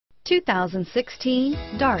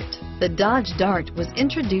2016 Dart. The Dodge Dart was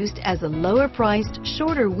introduced as a lower-priced,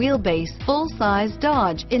 shorter wheelbase, full-size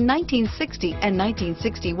Dodge in 1960 and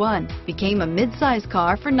 1961, became a mid-size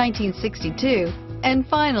car for 1962, and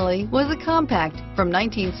finally was a compact from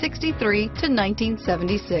 1963 to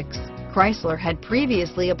 1976. Chrysler had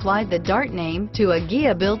previously applied the Dart name to a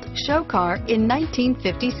Ghia-built show car in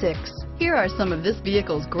 1956. Here are some of this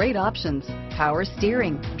vehicle's great options: power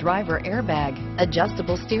steering, driver airbag,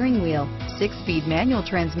 adjustable steering wheel, 6-speed manual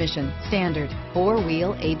transmission, standard,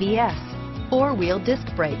 4-wheel ABS, 4-wheel disc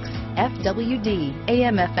brakes, FWD,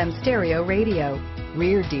 AM/FM stereo radio,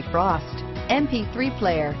 rear defrost, MP3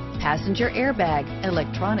 player, passenger airbag,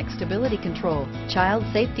 electronic stability control, child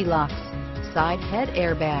safety locks, side head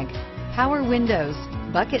airbag, power windows,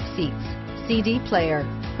 bucket seats, CD player,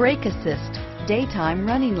 brake assist, daytime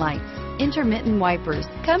running lights, intermittent wipers.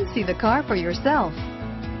 Come see the car for yourself.